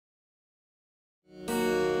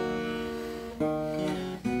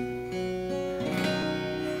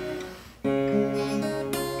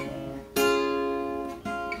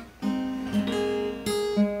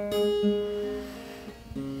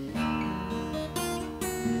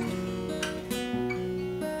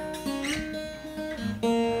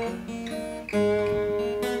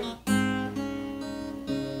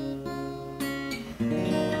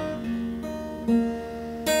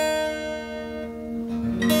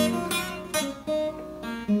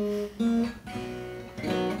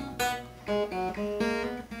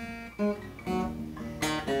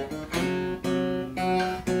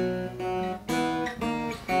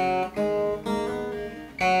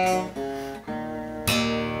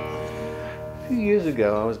few years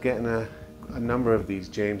ago I was getting a number of these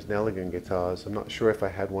James Neligan guitars. I'm not sure if I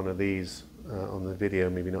had one of these on the video,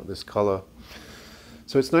 maybe not this color.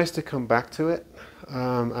 So it's nice to come back to it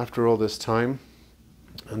after all this time.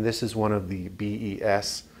 And this is one of the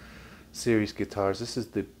BES series guitars. This is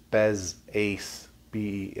the BES-ACE,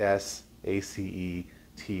 BES-ACE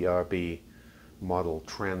TRB model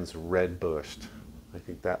Trans Redburst. I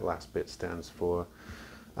think that last bit stands for.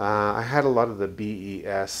 I had a lot of the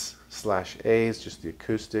BES/A's, just the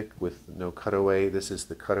acoustic with no cutaway. This is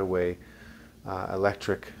the cutaway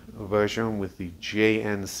electric version with the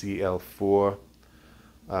JNCL4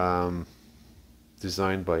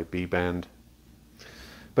 designed by B-Band.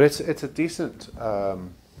 But it's a decent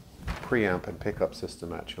preamp and pickup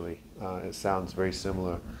system actually. It sounds very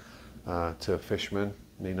similar to a Fishman.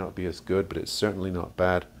 May not be as good, but it's certainly not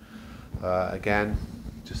bad. Again,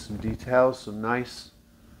 just some details, some nice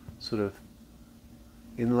sort of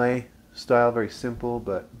inlay style, very simple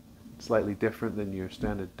but slightly different than your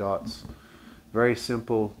standard dots. Very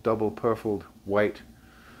simple double purfled white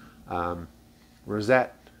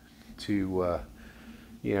rosette to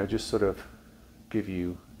you know, just sort of give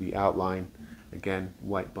you the outline. Again,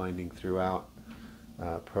 white binding throughout,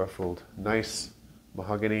 purfled, nice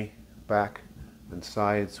mahogany back and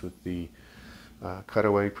sides with the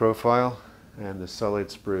cutaway profile, and the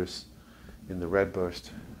solid spruce in the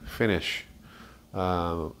Redburst finish.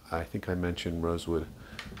 I think I mentioned rosewood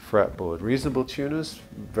fretboard. Reasonable tuners,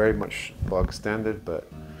 very much bog standard,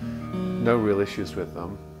 but no real issues with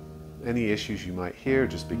them. Any issues you might hear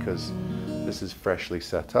just because this is freshly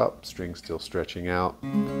set up, strings still stretching out.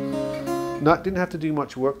 Didn't have to do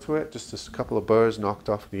much work to it, just a couple of burrs knocked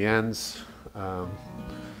off the ends.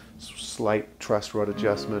 Slight truss rod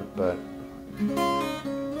adjustment, but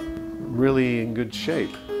really in good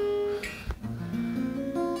shape.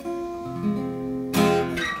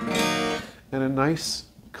 And a nice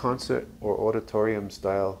concert or auditorium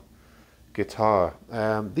style guitar.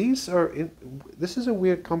 This is a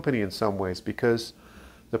weird company in some ways because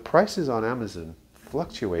the prices on Amazon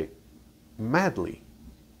fluctuate madly.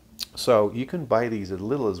 So you can buy these as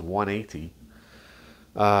little as $180,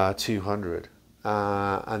 $200,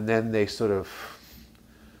 and then they sort of,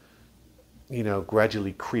 you know,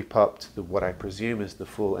 gradually creep up to what I presume is the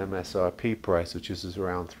full MSRP price, which is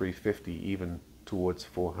around $350, even towards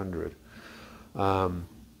 $400.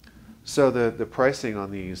 So the pricing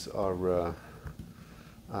on these are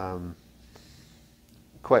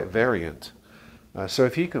quite variant. So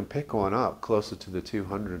if you can pick one up closer to the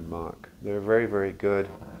 200 mark, they're very, very good.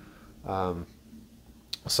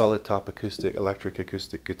 Solid top acoustic, electric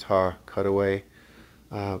acoustic guitar cutaway.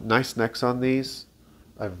 Nice necks on these.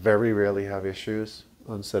 I very rarely have issues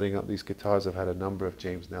on setting up these guitars. I've had a number of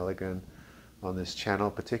James Neligan on this channel,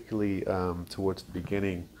 particularly towards the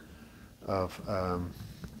beginning of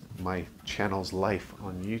my channel's life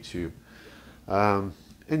on YouTube. And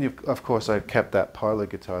of course I've kept that parlor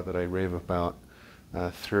guitar that I rave about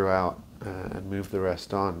throughout and moved the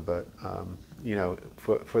rest on. But you know,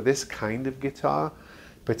 for this kind of guitar,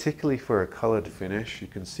 particularly for a colored finish, you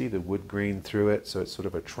can see the wood grain through it, so it's sort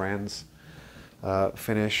of a trans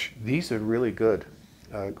finish. These are really good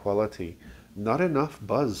quality. Not enough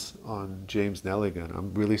buzz on James Neligan.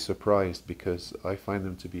 I'm really surprised because I find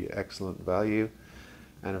them to be excellent value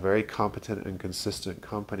and a very competent and consistent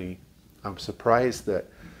company. I'm surprised that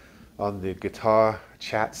on the guitar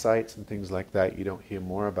chat sites and things like that you don't hear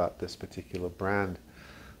more about this particular brand,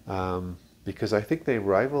 because I think they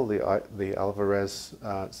rival the Alvarez,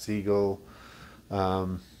 Siegel,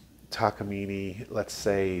 Takamine, let's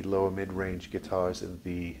say lower mid-range guitars in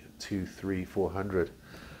the 200, 300, 400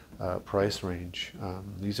 price range.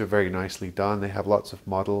 These are very nicely done. They have lots of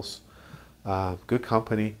models, good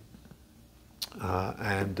company,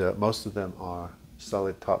 and most of them are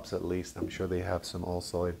solid tops at least. I'm sure they have some all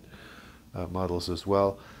solid models as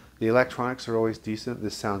well. The electronics are always decent.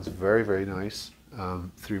 This sounds very, very nice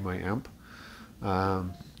through my amp.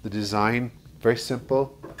 The design, very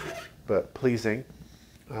simple but pleasing.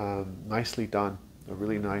 Nicely done. A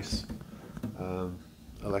really nice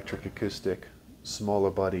electric acoustic,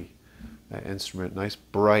 smaller body instrument. Nice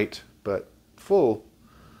bright but full.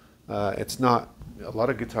 It's not a lot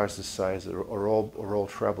of guitars this size are all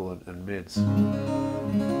treble and mids.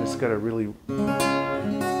 It's got a really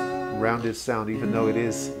rounded sound, even though it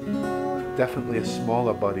is definitely a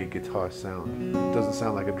smaller body guitar sound. It doesn't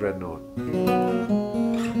sound like a dreadnought.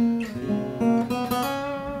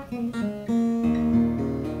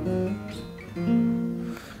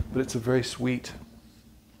 But it's a very sweet,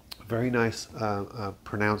 very nice,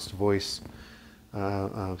 pronounced voice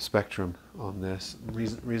spectrum on this.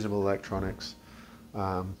 Reasonable electronics.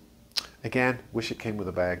 Again, wish it came with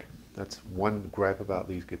a bag. That's one gripe about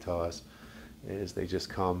these guitars, is they just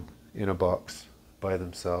come in a box by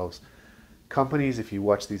themselves. Companies, if you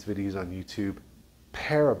watch these videos on YouTube,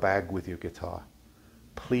 pair a bag with your guitar.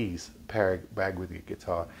 Please pair a bag with your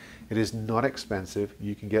guitar. It is not expensive.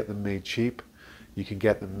 You can get them made cheap. You can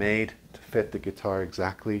get them made to fit the guitar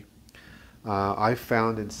exactly. I've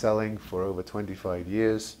found in selling for over 25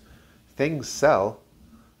 years, things sell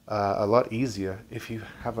a lot easier if you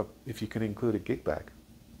can include a gig bag.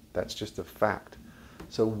 That's just a fact.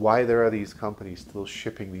 So why there are these companies still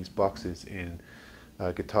shipping these boxes in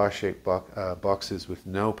guitar-shaped boxes with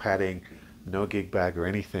no padding, no gig bag or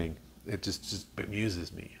anything, it just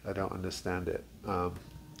bemuses me. I don't understand it.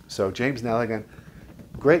 So James Neligan,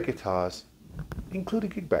 great guitars, include a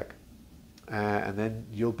gig bag, and then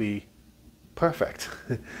you'll be perfect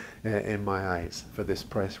in my eyes for this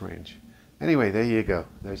price range. Anyway, there you go.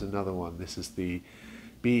 There's another one. This is the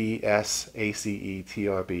BES-ACE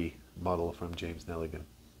TRB model from James Neligan.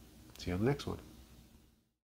 See you on the next one.